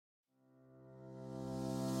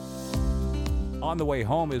On the Way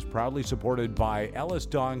Home is proudly supported by Ellis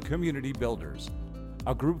Don Community Builders,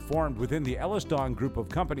 a group formed within the Ellis Don group of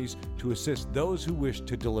companies to assist those who wish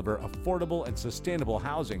to deliver affordable and sustainable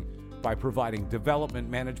housing by providing development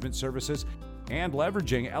management services and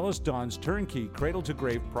leveraging Ellis Don's turnkey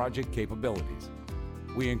cradle-to-grave project capabilities.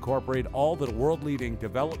 We incorporate all that a world-leading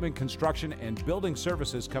development, construction, and building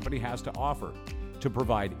services company has to offer to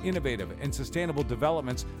provide innovative and sustainable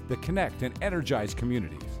developments that connect and energize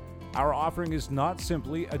communities. Our offering is not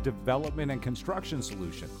simply a development and construction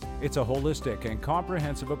solution. It's a holistic and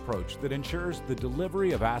comprehensive approach that ensures the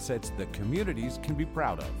delivery of assets that communities can be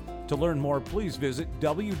proud of. To learn more, please visit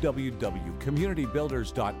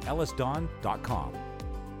www.communitybuilders.ellisdon.com.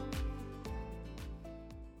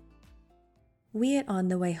 We at On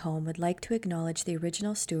the Way Home would like to acknowledge the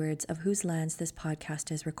original stewards of whose lands this podcast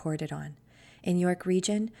is recorded on. In York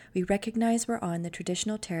Region, we recognize we're on the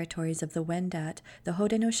traditional territories of the Wendat, the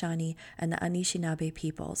Haudenosaunee, and the Anishinaabe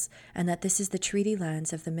peoples, and that this is the treaty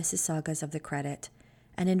lands of the Mississaugas of the Credit.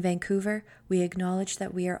 And in Vancouver, we acknowledge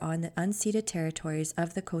that we are on the unceded territories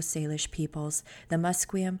of the Coast Salish peoples, the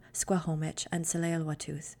Musqueam, Squamish, and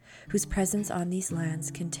Tsleil-Waututh, whose presence on these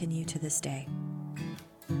lands continue to this day.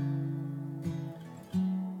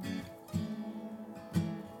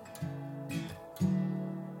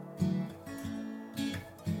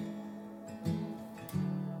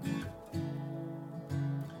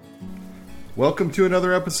 Welcome to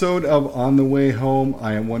another episode of On the Way Home.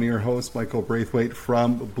 I am one of your hosts, Michael Braithwaite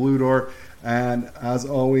from Blue Door. And as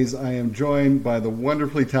always, I am joined by the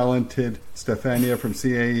wonderfully talented Stefania from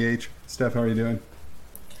CAEH. Steph, how are you doing?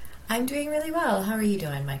 I'm doing really well. How are you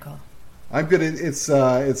doing, Michael? I'm good. It's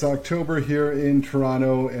October here in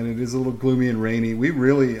Toronto, and it is a little gloomy and rainy. We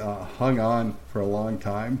really hung on for a long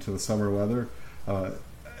time to the summer weather.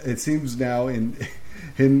 It seems now in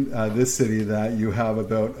this city that you have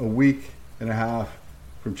about a week and a half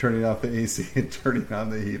from turning off the AC and turning on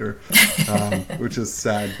the heater, which is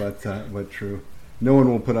sad, but true. No one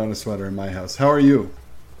will put on a sweater in my house. How are you?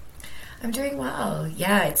 I'm doing well.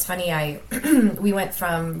 Yeah, it's funny. We went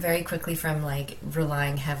very quickly from like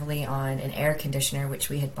relying heavily on an air conditioner, which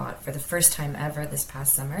we had bought for the first time ever this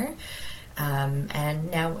past summer. And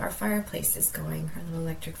now our fireplace is going, our little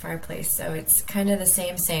electric fireplace. So it's kind of the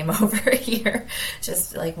same over here,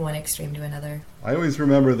 just like one extreme to another. I always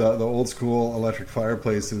remember the old school electric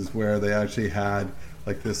fireplaces where they actually had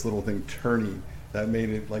like this little thing turning that made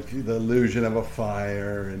it like the illusion of a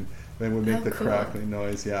fire and then would make crackling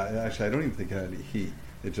noise. Yeah, actually, I don't even think it had any heat.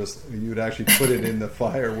 It just, you'd actually put it in the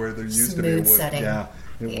fire where there used to be a wood. Setting. Yeah,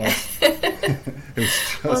 it was. It was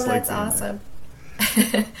just well, that's awesome.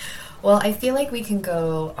 Well, I feel like we can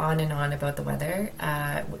go on and on about the weather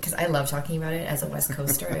because I love talking about it as a West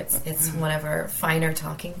Coaster. It's one of our finer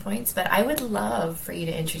talking points. But I would love for you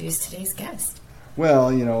to introduce today's guest.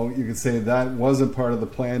 Well, you could say that wasn't part of the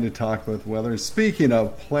plan to talk about the weather. Speaking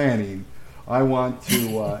of planning, I want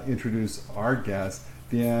to introduce our guest,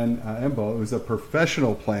 Deanne Embo, who's a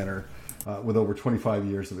professional planner with over 25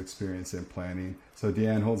 years of experience in planning. So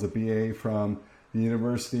Deanne holds a BA from the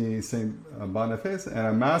University St. Boniface and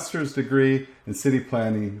a master's degree in city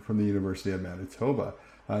planning from the University of Manitoba.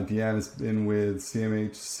 Deanne has been with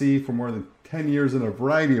CMHC for more than 10 years in a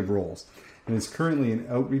variety of roles and is currently an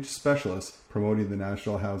outreach specialist promoting the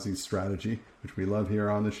National Housing Strategy, which we love here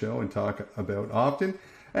on the show and talk about often,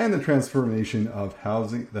 and the transformation of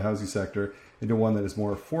the housing sector into one that is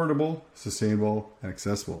more affordable, sustainable, and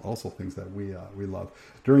accessible. Also things that we love.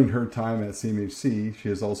 During her time at CMHC, she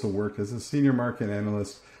has also worked as a senior market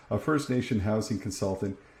analyst, a First Nation housing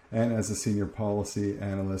consultant, and as a senior policy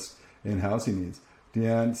analyst in housing needs.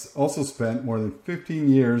 Deanne's also spent more than 15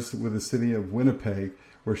 years with the city of Winnipeg,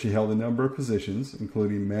 where she held a number of positions,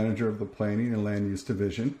 including manager of the Planning and Land Use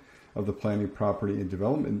Division of the Planning, Property, and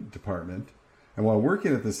Development Department. And while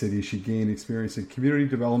working at the city, she gained experience in community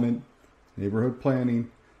development, neighborhood planning,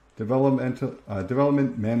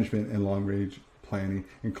 development management, and long-range planning,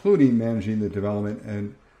 including managing the development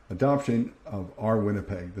and adoption of our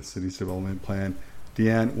Winnipeg, the city's development plan.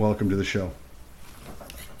 Deanne, welcome to the show.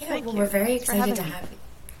 Yeah, well, we're very excited to have you.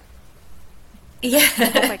 Yeah. I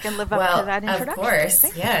hope I can live up to that introduction. Of course.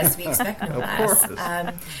 Yes, we expect no less.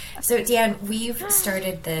 So, Deanne, we've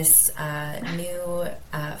started this new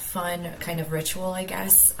fun kind of ritual, I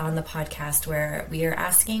guess, on the podcast where we are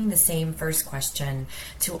asking the same first question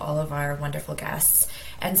to all of our wonderful guests.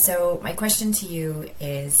 And so my question to you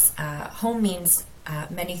is, home means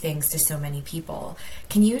many things to so many people.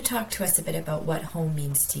 Can you talk to us a bit about what home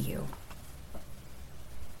means to you?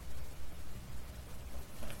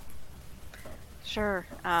 Sure.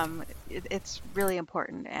 It's really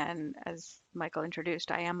important. And as Michael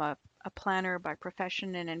introduced, I am a planner by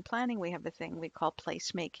profession. And in planning, we have a thing we call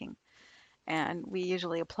placemaking. And we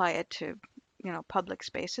usually apply it to, public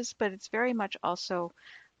spaces, but it's very much also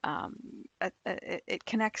um, it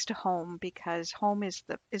connects to home because home is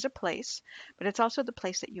a place, but it's also the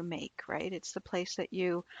place that you make, right? It's the place that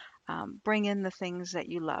you bring in the things that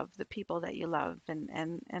you love, the people that you love,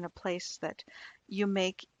 and a place that you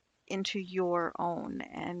make into your own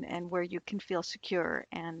and where you can feel secure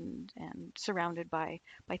and surrounded by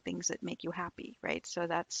things that make you happy, right? So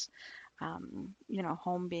that's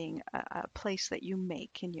home being a place that you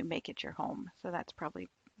make and you make it your home. So that's probably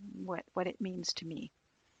what it means to me.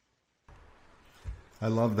 I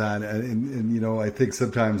love that. And I think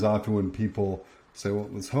sometimes often when people say, well,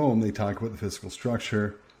 it's home, they talk about the physical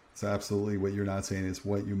structure. It's absolutely what you're not saying. It's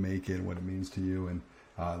what you make it, what it means to you. And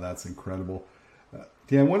that's incredible.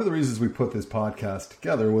 Dan, one of the reasons we put this podcast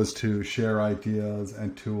together was to share ideas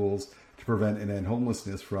and tools to prevent and end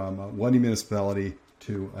homelessness from one municipality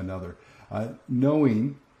to another.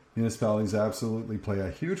 Knowing municipalities absolutely play a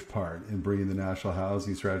huge part in bringing the national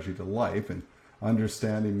housing strategy to life, and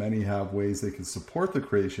understanding many have ways they can support the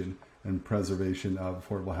creation and preservation of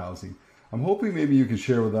affordable housing. I'm hoping maybe you can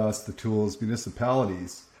share with us the tools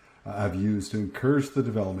municipalities have used to encourage the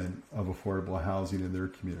development of affordable housing in their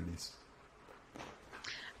communities.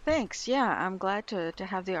 Thanks. Yeah, I'm glad to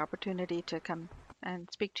have the opportunity to come and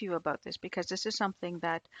speak to you about this because this is something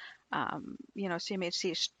that,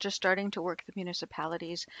 CMHC is just starting to work with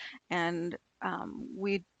municipalities, and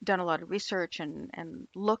we've done a lot of research and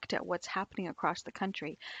looked at what's happening across the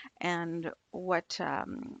country, and what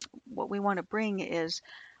we want to bring is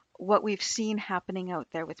what we've seen happening out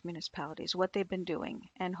there with municipalities, what they've been doing,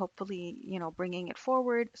 and hopefully, bringing it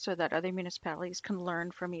forward so that other municipalities can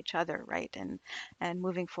learn from each other, right? And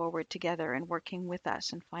moving forward together and working with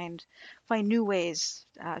us and find new ways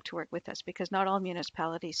to work with us because not all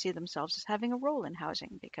municipalities see themselves as having a role in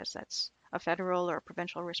housing because that's a federal or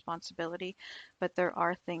provincial responsibility, but there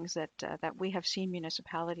are things that we have seen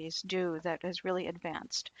municipalities do that has really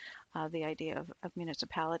advanced the idea of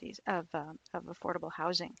municipalities of affordable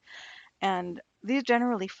housing. And these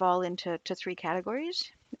generally fall into three categories.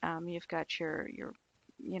 You've got your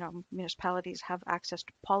municipalities have access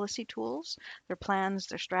to policy tools, their plans,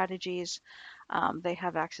 their strategies. They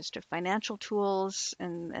have access to financial tools,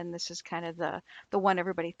 and this is kind of the one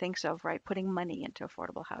everybody thinks of, right? Putting money into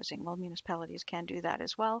affordable housing. Well, municipalities can do that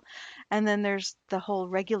as well. And then there's the whole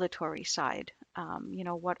regulatory side.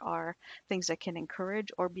 What are things that can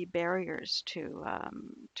encourage or be barriers to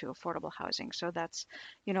affordable housing? So that's,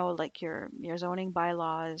 like your zoning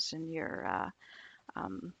bylaws and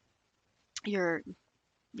um, your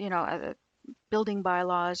building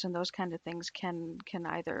bylaws and those kind of things can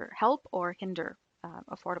either help or hinder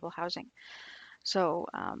affordable housing. So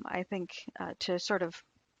I think to sort of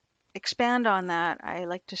expand on that, I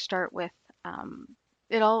like to start with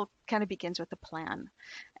it all kind of begins with a plan,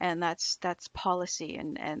 and that's policy,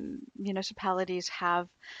 and municipalities have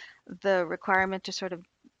the requirement to sort of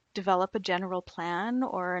develop a general plan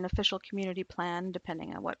or an official community plan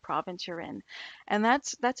depending on what province you're in, and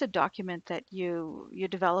that's a document that you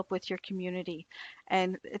develop with your community,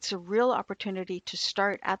 and it's a real opportunity to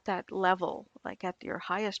start at that level, like at your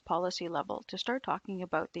highest policy level, to start talking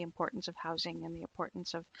about the importance of housing and the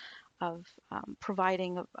importance of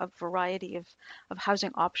providing a variety of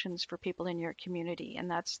housing options for people in your community,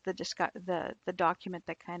 and that's the document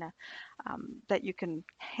that kind of that you can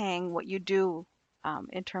hang what you do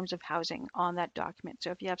in terms of housing on that document.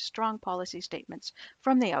 So if you have strong policy statements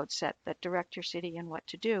from the outset that direct your city and what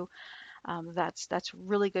to do, that's a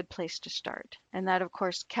really good place to start. And that, of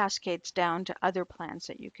course, cascades down to other plans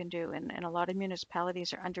that you can do. And a lot of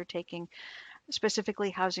municipalities are undertaking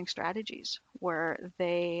specifically housing strategies where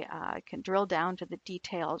they can drill down to the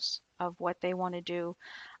details of what they want to do,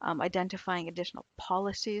 identifying additional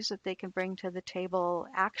policies that they can bring to the table,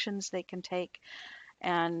 actions they can take,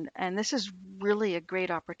 and this is really a great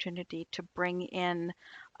opportunity to bring in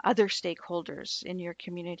other stakeholders in your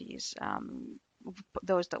communities,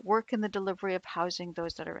 those that work in the delivery of housing,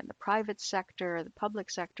 those that are in the private sector, the public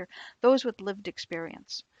sector, those with lived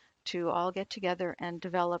experience, to all get together and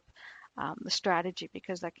develop the strategy,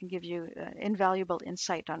 because that can give you invaluable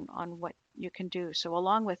insight on what you can do. So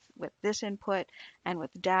along with this input and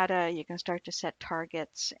with data, you can start to set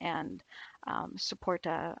targets and support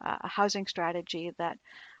a housing strategy that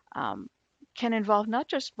can involve not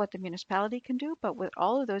just what the municipality can do, but what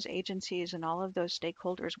all of those agencies and all of those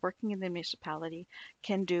stakeholders working in the municipality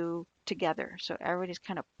can do together. So everybody's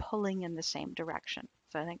kind of pulling in the same direction.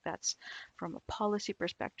 So I think that's, from a policy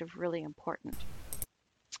perspective, really important.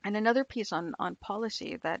 And another piece on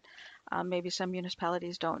policy that maybe some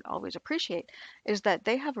municipalities don't always appreciate is that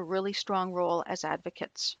they have a really strong role as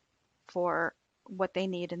advocates for what they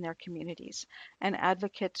need in their communities, and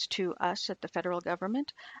advocates to us at the federal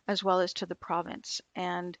government as well as to the province.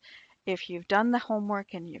 And if you've done the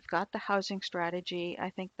homework and you've got the housing strategy, I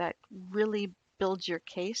think that really builds your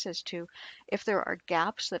case as to if there are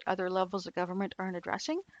gaps that other levels of government aren't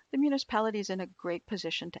addressing, the municipality is in a great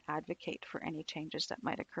position to advocate for any changes that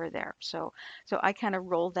might occur there. So I kind of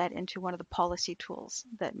roll that into one of the policy tools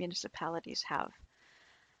that municipalities have.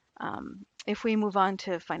 If we move on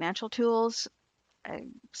to financial tools, I,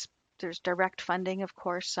 there's direct funding, of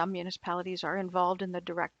course. Some municipalities are involved in the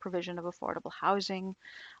direct provision of affordable housing,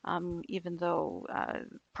 even though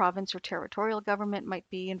province or territorial government might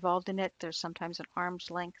be involved in it. There's sometimes an arm's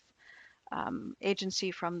length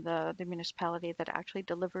agency from the municipality that actually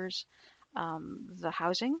delivers the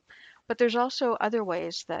housing. But there's also other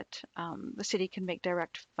ways that the city can make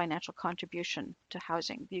direct financial contribution to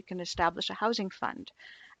housing. You can establish a housing fund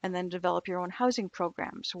and then develop your own housing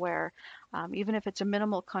programs where even if it's a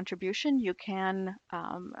minimal contribution, you can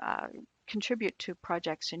contribute to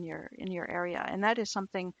projects in your area. And that is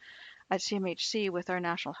something at CMHC with our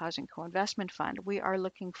National Housing Co-Investment Fund. We are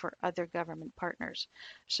looking for other government partners.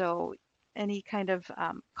 So any kind of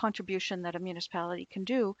contribution that a municipality can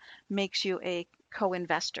do makes you a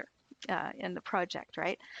co-investor in the project,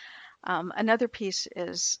 right? Another piece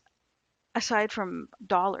is, aside from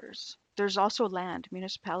dollars, there's also land.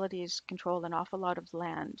 Municipalities control an awful lot of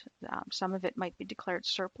land. Some of it might be declared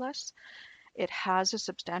surplus. It has a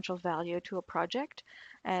substantial value to a project,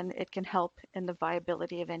 and it can help in the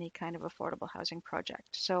viability of any kind of affordable housing project.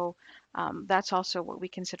 So that's also what we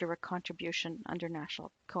consider a contribution under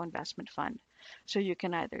National Co-Investment Fund. So you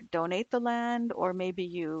can either donate the land or maybe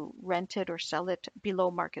you rent it or sell it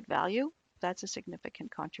below market value. That's a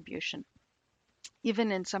significant contribution.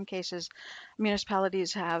 Even in some cases,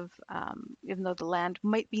 municipalities have, even though the land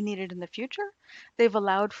might be needed in the future, they've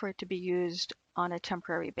allowed for it to be used on a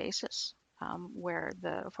temporary basis, where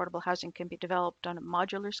the affordable housing can be developed on a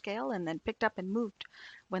modular scale and then picked up and moved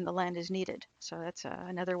when the land is needed. So that's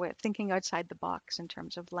another way of thinking outside the box in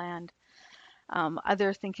terms of land.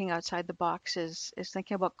 Other thinking outside the box is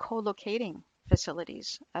thinking about co-locating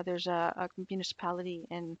facilities. There's a municipality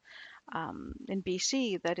in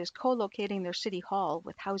BC that is co-locating their city hall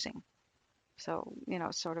with housing. So,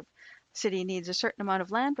 sort of city needs a certain amount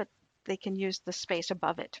of land, but they can use the space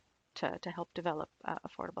above it to help develop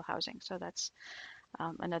affordable housing. So that's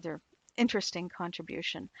another interesting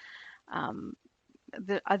contribution.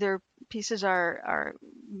 The other pieces are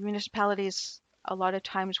municipalities a lot of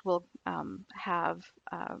times will have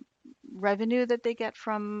revenue that they get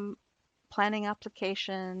from planning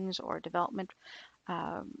applications or development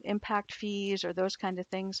impact fees or those kind of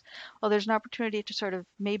things. Well, there's an opportunity to sort of,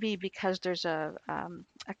 maybe because there's a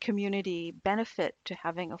community benefit to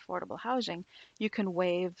having affordable housing, you can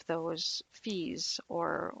waive those fees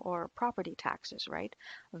or property taxes, right?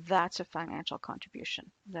 That's a financial contribution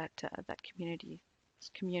that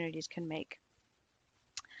communities can make.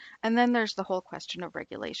 And then there's the whole question of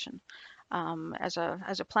regulation. As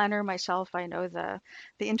a planner myself, I know the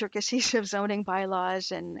intricacies of zoning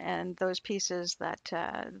bylaws and those pieces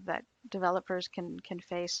that developers can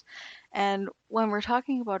face. And when we're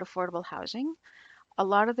talking about affordable housing, a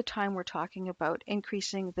lot of the time we're talking about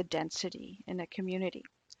increasing the density in a community,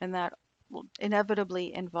 and that will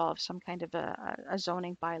inevitably involve some kind of a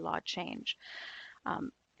zoning bylaw change.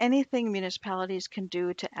 Anything municipalities can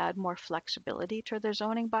do to add more flexibility to their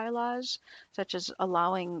zoning bylaws, such as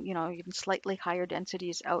allowing, even slightly higher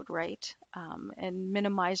densities outright, and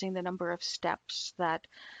minimizing the number of steps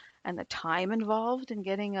and the time involved in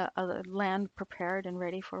getting a land prepared and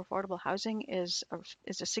ready for affordable housing is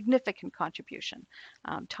a significant contribution.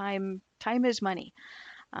 Time is money,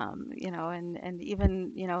 and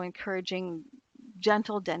even, encouraging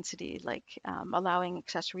gentle density, like allowing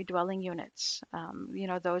accessory dwelling units,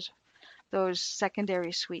 those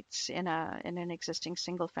secondary suites in an existing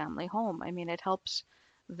single family home. I mean, it helps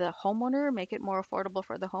the homeowner make it more affordable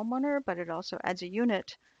for the homeowner, but it also adds a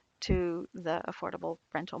unit to the affordable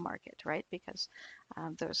rental market, right? Because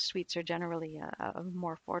those suites are generally a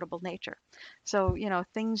more affordable nature. So,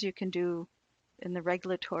 things you can do in the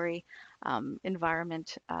regulatory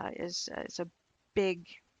environment is a big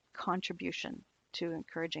contribution to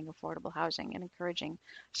encouraging affordable housing and encouraging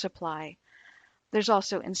supply. There's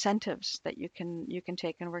also incentives that you can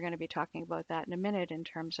take, and we're going to be talking about that in a minute in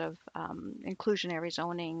terms of inclusionary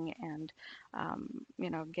zoning and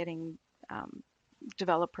getting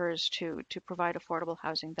developers to provide affordable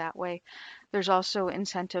housing that way. There's also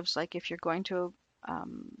incentives, like if you're going to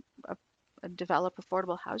develop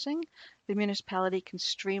affordable housing, the municipality can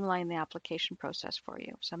streamline the application process for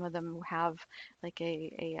you. Some of them have like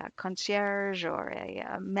a concierge or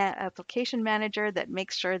application manager that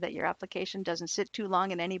makes sure that your application doesn't sit too long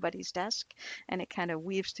in anybody's desk and it kind of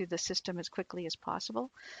weaves through the system as quickly as possible.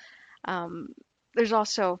 There's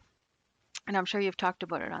also, and I'm sure you've talked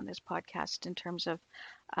about it on this podcast, in terms of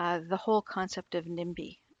the whole concept of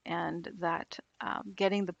NIMBY, and that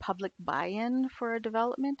getting the public buy-in for a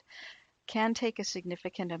development can take a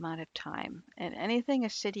significant amount of time. And anything a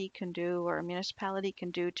city can do or a municipality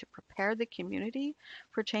can do to prepare the community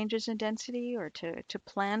for changes in density, or to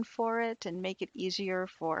plan for it and make it easier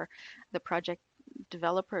for the project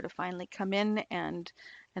developer to finally come in and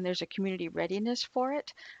there's a community readiness for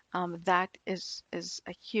it, that is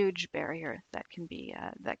a huge barrier that can be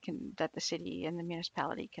that the city and the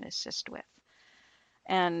municipality can assist with.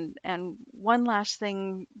 And one last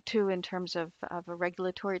thing too, in terms of a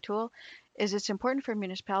regulatory tool, is it's important for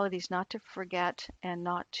municipalities not to forget and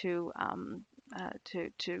not to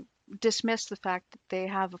to dismiss the fact that they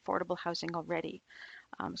have affordable housing already,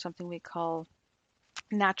 something we call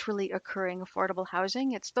naturally occurring affordable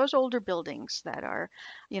housing. It's those older buildings that are,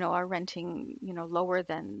 are renting, lower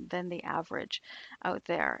than the average out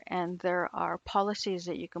there. And there are policies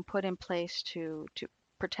that you can put in place to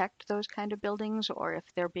protect those kind of buildings, or if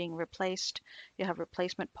they're being replaced, you have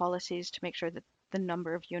replacement policies to make sure that the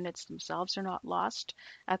number of units themselves are not lost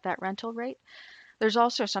at that rental rate. There's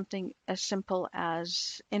also something as simple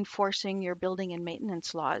as enforcing your building and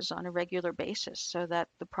maintenance laws on a regular basis so that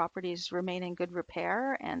the properties remain in good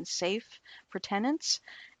repair and safe for tenants.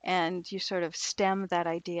 And you sort of stem that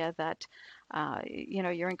idea that,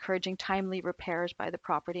 you're encouraging timely repairs by the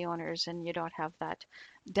property owners, and you don't have that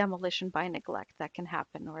demolition by neglect that can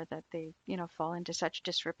happen, or that they, fall into such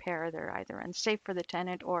disrepair they're either unsafe for the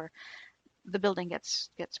tenant or the building gets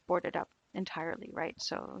boarded up entirely, right?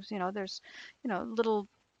 So, there's, little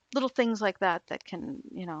things like that that can,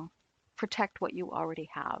 protect what you already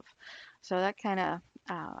have. So that kind of,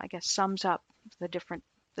 I guess, sums up the different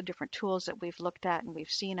tools that we've looked at and we've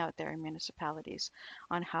seen out there in municipalities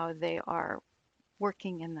on how they are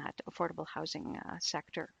working in that affordable housing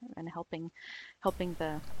sector, and helping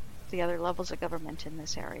the other levels of government in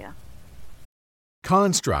this area.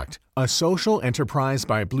 Construct, a social enterprise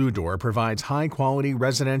by Blue Door, provides high-quality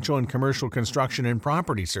residential and commercial construction and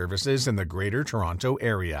property services in the Greater Toronto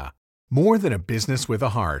Area. More than a business with a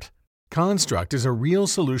heart, Construct is a real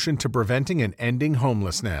solution to preventing and ending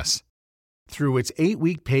homelessness. Through its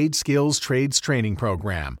 8-week paid skills trades training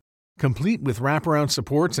program, complete with wraparound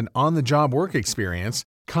supports and on-the-job work experience,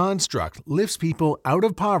 Construct lifts people out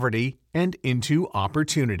of poverty and into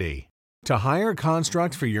opportunity. To hire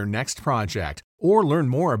Construct for your next project or learn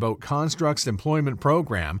more about Construct's employment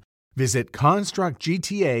program, visit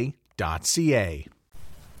constructgta.ca.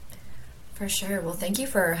 For sure. Well, thank you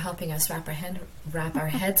for helping us wrap our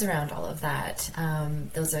heads around all of that.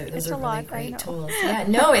 Those are really great tools. Yeah,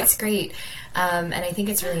 no, it's great, and I think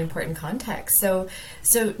it's really important context. So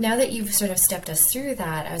now that you've sort of stepped us through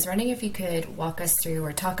that, I was wondering if you could walk us through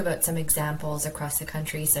or talk about some examples across the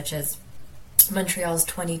country, such as Montreal's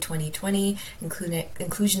 20-20-20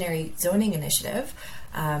 inclusionary zoning initiative,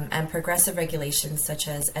 and progressive regulations such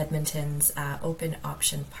as Edmonton's open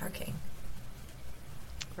option parking.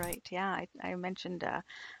 Right. Yeah, I mentioned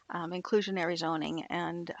inclusionary zoning,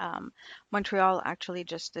 and Montreal actually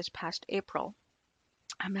just this past April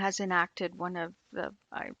has enacted one of the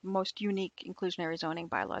most unique inclusionary zoning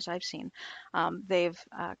bylaws I've seen. They've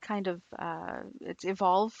it's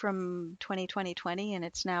evolved from 20-20-20, and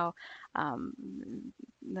it's now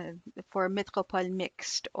for a métropole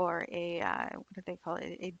mixte, or what do they call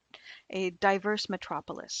it? A diverse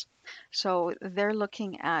metropolis. So they're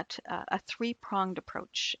looking at a three-pronged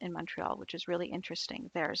approach in Montreal, which is really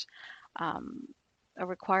interesting. There's a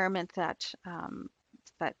requirement that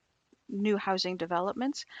new housing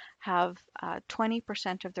developments have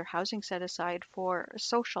 20% of their housing set aside for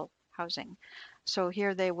social housing. So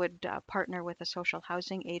here they would partner with a social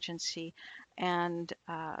housing agency, and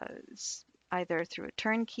either through a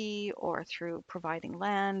turnkey or through providing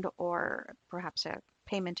land or perhaps a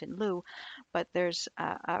payment in lieu, but there's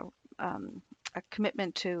a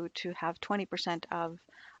commitment to have 20% of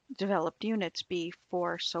developed units be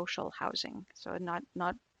for social housing. So not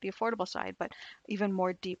the affordable side, but even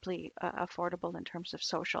more deeply affordable in terms of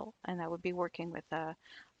social, and that would be working with a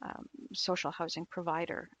social housing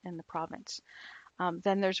provider in the province.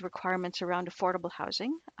 Then there's requirements around affordable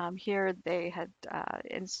housing. Here they had,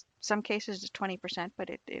 in some cases, it's 20%, but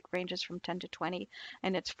it ranges from 10 to 20,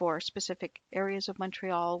 and it's for specific areas of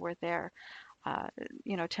Montreal where they're 10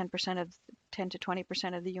 to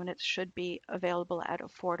 20% of the units should be available at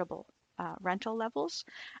affordable rental levels.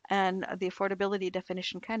 And the affordability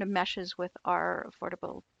definition kind of meshes with our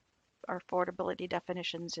affordability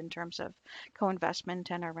definitions in terms of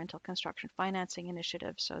co-investment and our rental construction financing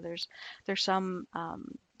initiative. So there's some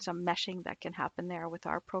meshing that can happen there with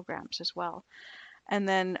our programs as well. And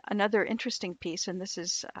then another interesting piece, and this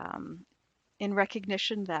is in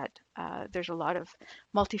recognition that there's a lot of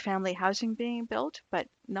multifamily housing being built, but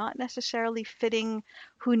not necessarily fitting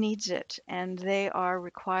who needs it. And they are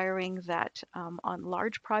requiring that on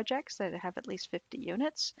large projects that have at least 50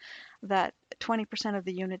 units, that 20% of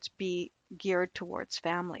the units be geared towards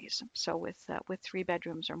families. So with 3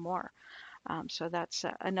 bedrooms or more. So that's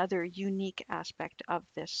another unique aspect of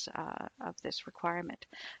this requirement.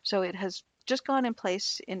 So it has just gone in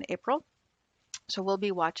place in April. So we'll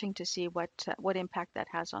be watching to see what impact that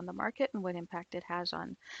has on the market and what impact it has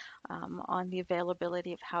on the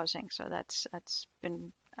availability of housing. So that's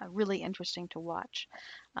been really interesting to watch.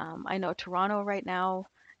 I know Toronto right now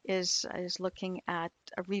is looking at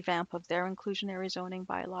a revamp of their inclusionary zoning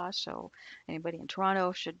bylaw. So anybody in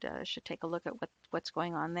Toronto should take a look at what's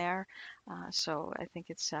going on there. So I think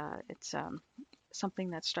it's something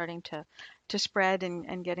that's starting to spread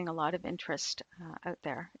and getting a lot of interest out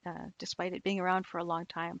there. Despite it being around for a long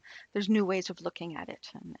time, there's new ways of looking at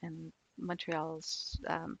it, and Montreal's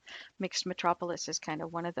mixed metropolis is kind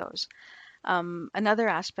of one of those. Another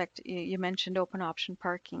aspect, you mentioned open option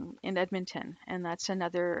parking in Edmonton, and that's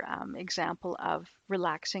another example of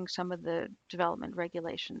relaxing some of the development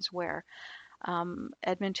regulations where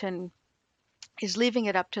Edmonton is leaving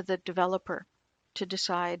it up to the developer to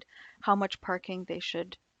decide how much parking they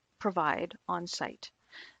should provide on site.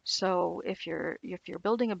 So if you're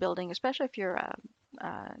building a building, especially if you're a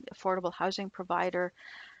affordable housing provider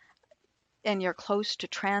and you're close to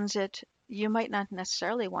transit, you might not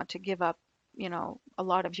necessarily want to give up, a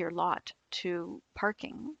lot of your lot to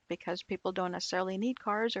parking because people don't necessarily need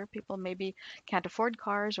cars, or people maybe can't afford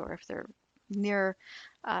cars, or if they're near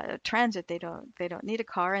transit, they don't need a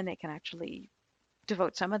car, and they can actually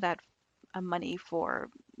devote some of that money for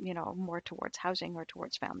more towards housing or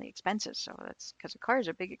towards family expenses. So that's because a car is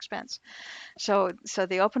a big expense. So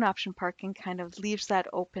the open option parking kind of leaves that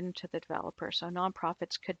open to the developer. So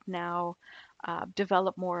nonprofits could now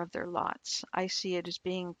develop more of their lots. I see it as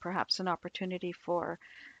being perhaps an opportunity for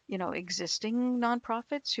existing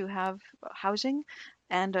nonprofits who have housing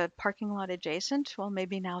and a parking lot adjacent. Well,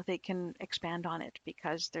 maybe now they can expand on it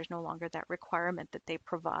because there's no longer that requirement that they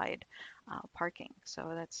provide parking.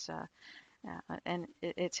 So that's and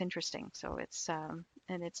it's interesting. So it's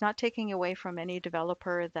and it's not taking away from any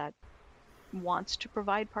developer that wants to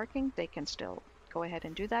provide parking. They can still go ahead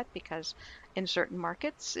and do that, because in certain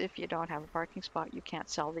markets, if you don't have a parking spot, you can't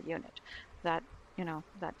sell the unit. That's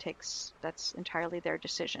entirely their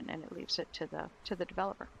decision, and it leaves it to the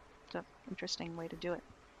developer. It's an interesting way to do it.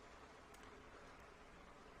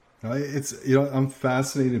 It's I'm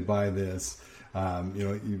fascinated by this.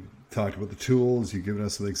 You talked about the tools. You've given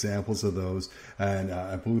us some examples of those, and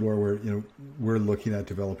at Blue Door, we're looking at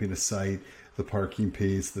developing a site, the parking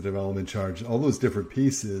piece, the development charge, all those different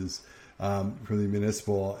pieces from the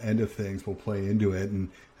municipal end of things will play into it. And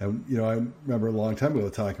I remember a long time ago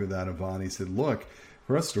talking with Adam Vaughan. He said, "Look,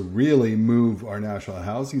 for us to really move our national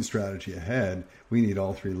housing strategy ahead, we need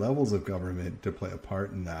all 3 levels of government to play a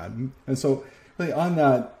part in that." And so, really, on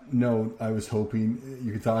that note, I was hoping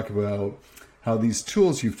you could talk about how these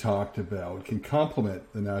tools you've talked about can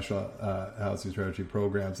complement the national housing strategy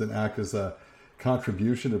programs and act as a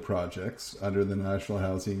contribution to projects under the National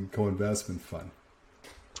Housing Co-Investment Fund.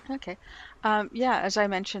 Okay. As I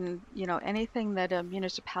mentioned, anything that a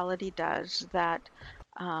municipality does that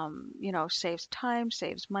saves time,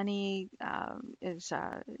 saves money, is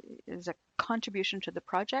a contribution to the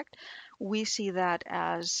project. We see that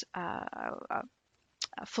as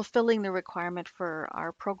fulfilling the requirement for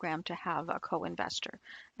our program to have a co-investor,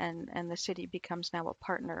 and the city becomes now a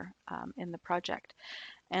partner in the project.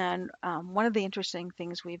 And one of the interesting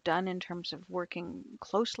things we've done in terms of working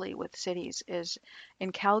closely with cities is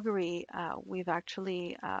in Calgary, we've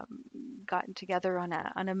actually gotten together on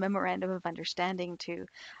a memorandum of understanding to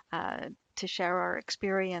share our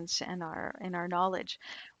experience and our knowledge,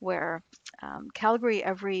 where Calgary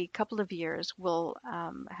every couple of years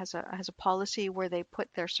has a policy where they put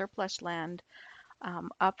their surplus land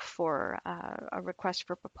up for a request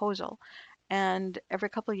for proposal, and every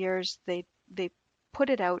couple of years they put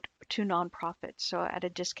it out to nonprofits, so at a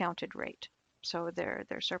discounted rate. So their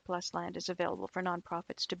surplus land is available for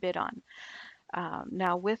nonprofits to bid on.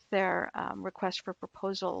 Now, with their request for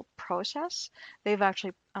proposal process, they've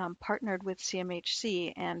actually partnered with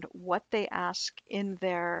CMHC, and what they ask in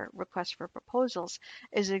their request for proposals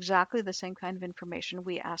is exactly the same kind of information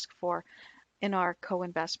we ask for in our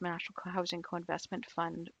National Housing Co-Investment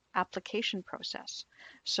Fund application process,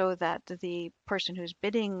 so that the person who's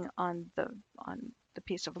bidding on the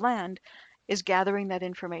piece of land is gathering that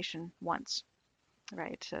information once,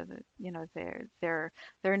 right? So that, they're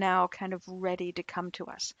now kind of ready to come to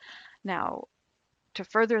us. Now, to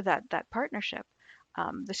further that partnership,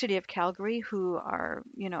 the City of Calgary, who are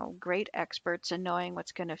great experts in knowing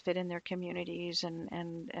what's going to fit in their communities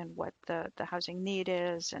and what the housing need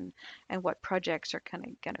is and what projects are kind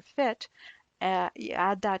of going to fit, you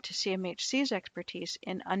add that to CMHC's expertise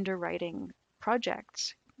in underwriting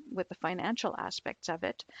projects with the financial aspects of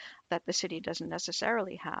it that the city doesn't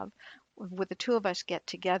necessarily have. With the two of us get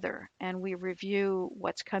together and we review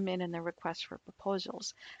what's come in the request for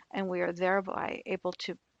proposals, and we are thereby able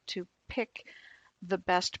to pick the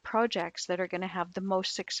best projects that are going to have the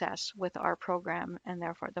most success with our program, and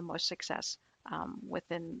therefore the most success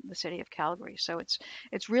within the City of Calgary. So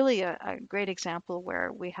it's really a great example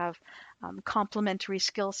where we have complementary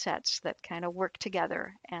skill sets that kind of work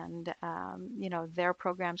together, and their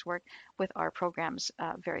programs work with our programs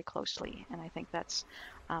very closely. And I think that's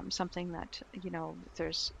something that,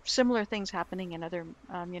 there's similar things happening in other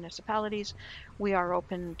municipalities. We are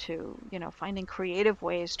open to finding creative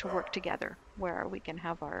ways to work together where we can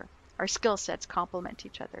have our skill sets complement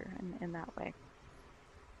each other in that way.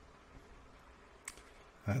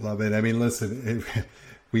 I love it. I mean, listen,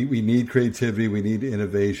 we need creativity, we need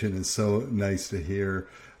innovation. It's so nice to hear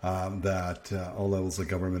that all levels of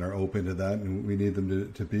government are open to that, and we need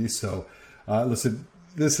them to be so. Listen,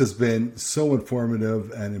 this has been so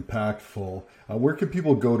informative and impactful. Where can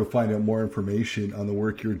people go to find out more information on the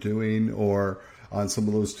work you're doing, or on some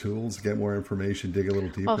of those tools, get more information, dig a little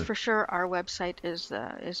deeper? Well, for sure, our website is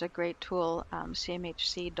a great tool,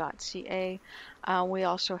 cmhc.ca. We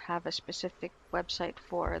also have a specific website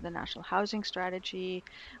for the National Housing Strategy,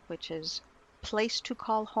 which is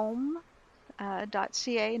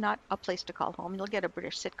placetocallhome.ca, not A Place to Call Home. You'll get a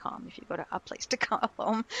British sitcom if you go to A Place to Call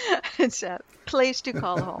Home. It's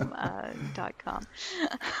placetocallhome.com.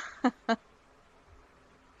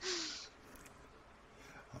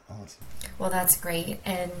 Awesome. Well, that's great.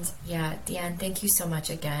 And yeah, Deanne, thank you so much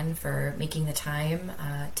again for making the time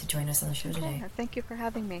to join us on the show today. Thank you for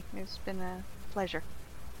having me. It's been a pleasure.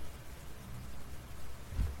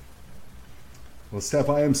 Well, Steph,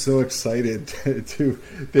 I am so excited to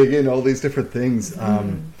dig in all these different things.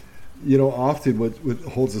 Often what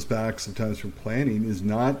holds us back sometimes from planning is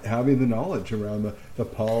not having the knowledge around the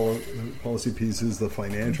policy pieces, the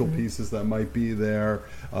financial pieces that might be there,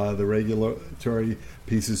 the regulatory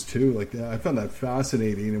pieces too. Like, I found that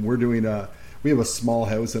fascinating. And we have a small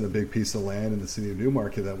house on a big piece of land in the city of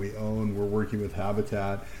Newmarket that we own. We're working with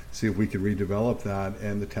Habitat to see if we can redevelop that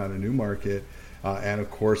and the town of Newmarket. And of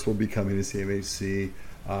course, we'll be coming to CMHC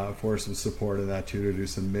for some support in that too, to do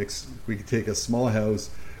some mix. We could take a small house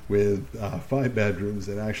with 5 bedrooms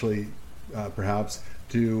and actually perhaps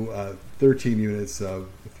do 13 units of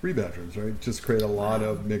 3 bedrooms, right? Just create a lot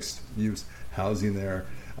of mixed use housing there.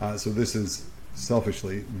 So this is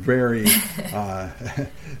selfishly very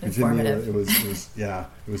informative. It was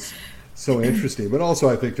so interesting. But also,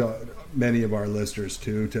 I think to many of our listeners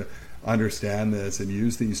too, to understand this and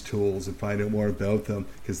use these tools and find out more about them,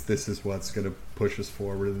 because this is what's going to push us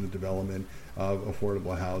forward in the development of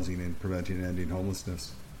affordable housing and preventing and ending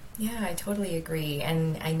homelessness. Yeah, I totally agree.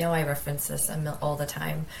 And I know I reference this all the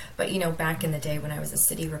time, but, back in the day when I was a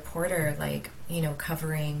city reporter,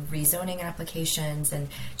 covering rezoning applications and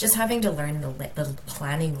just having to learn the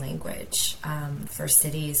planning language for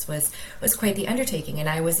cities was quite the undertaking. And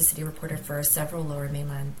I was a city reporter for several Lower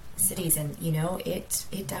Mainland cities, and it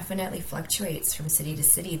definitely fluctuates from city to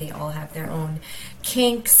city. They all have their own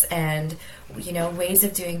kinks and ways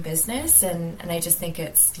of doing business, and I just think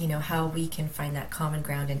it's how we can find that common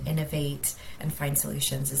ground and innovate and find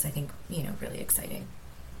solutions is, I think, really exciting.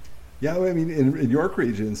 Yeah, I mean, in York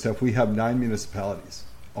Region and stuff, we have 9 municipalities,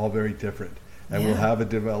 all very different. And we'll have a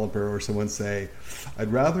developer or someone say,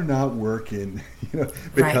 I'd rather not work in,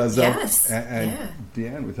 because right. of, yes. and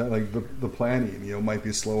Deanne, we thought like the planning, might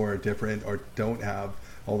be slower or different or don't have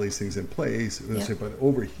all these things in place. Say, but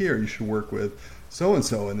over here, you should work with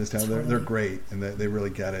so-and-so in this town. Totally. They're great, and they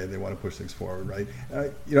really get it. They want to push things forward, right?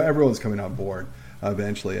 Everyone's coming on board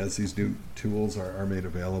eventually as these new tools are made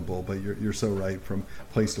available. But you're so right. From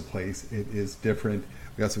place to place, it is different.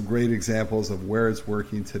 We got some great examples of where it's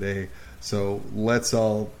working today. So let's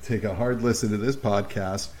all take a hard listen to this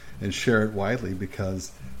podcast and share it widely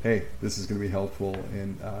because, hey, this is going to be helpful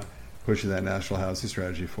in pushing that national housing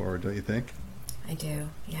strategy forward, don't you think? I do,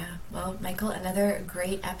 yeah. Well, Michael, another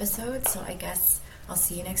great episode, so I guess I'll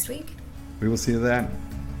see you next week. We will see you then.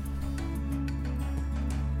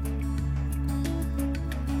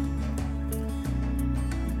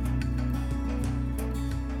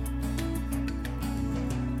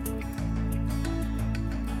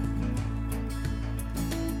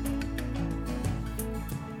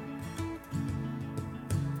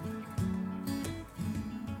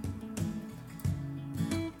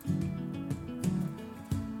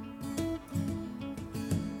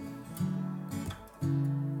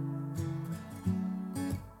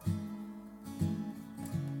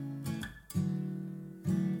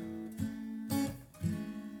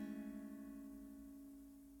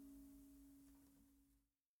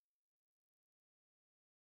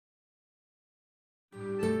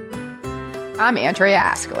 I'm Andrea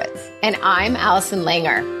Askowitz. And I'm Allison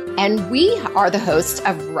Langer. And we are the hosts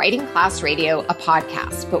of Writing Class Radio, a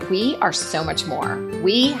podcast, but we are so much more.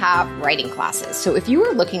 We have writing classes. So if you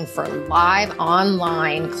are looking for live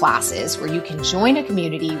online classes where you can join a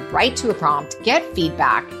community, write to a prompt, get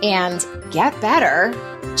feedback, and get better,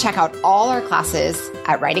 check out all our classes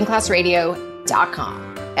at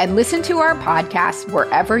writingclassradio.com. And listen to our podcast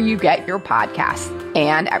wherever you get your podcasts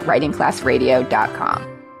and at writingclassradio.com.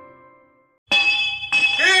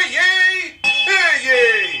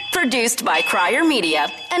 Produced by Crier Media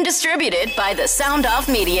and distributed by the Sound Off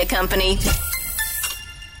Media Company.